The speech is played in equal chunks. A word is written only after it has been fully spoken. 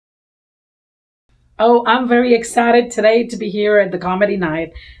Oh, I'm very excited today to be here at the comedy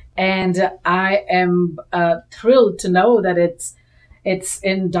night, and I am thrilled to know that it's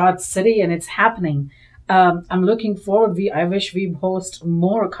in Dodge City and it's happening. I'm looking forward. I wish we host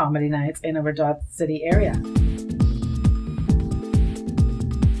more comedy nights in our Dodge City area.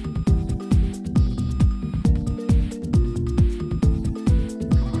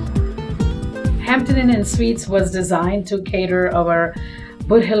 Hampton Inn and Suites was designed to cater our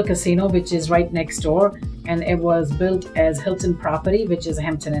Wood Hill Casino, which is right next door, and it was built as Hilton property, which is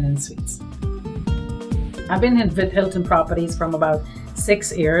Hampton Inn and Suites. I've been with Hilton properties from about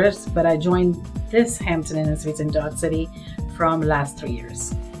 6 years, but I joined this Hampton Inn and Suites in Dodge City from last 3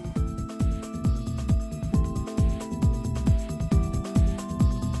 years.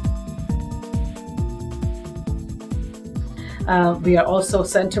 We are also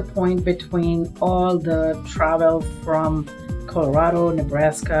center point between all the travel from Colorado,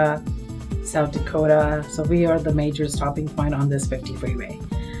 Nebraska, South Dakota. So we are the major stopping point on this 50 freeway.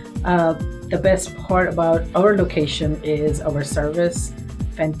 The best part about our location is our service,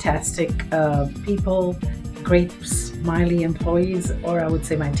 fantastic people, great smiley employees, or I would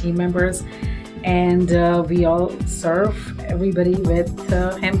say my team members. And we all serve everybody with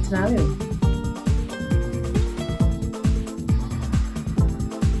Hampton Inn.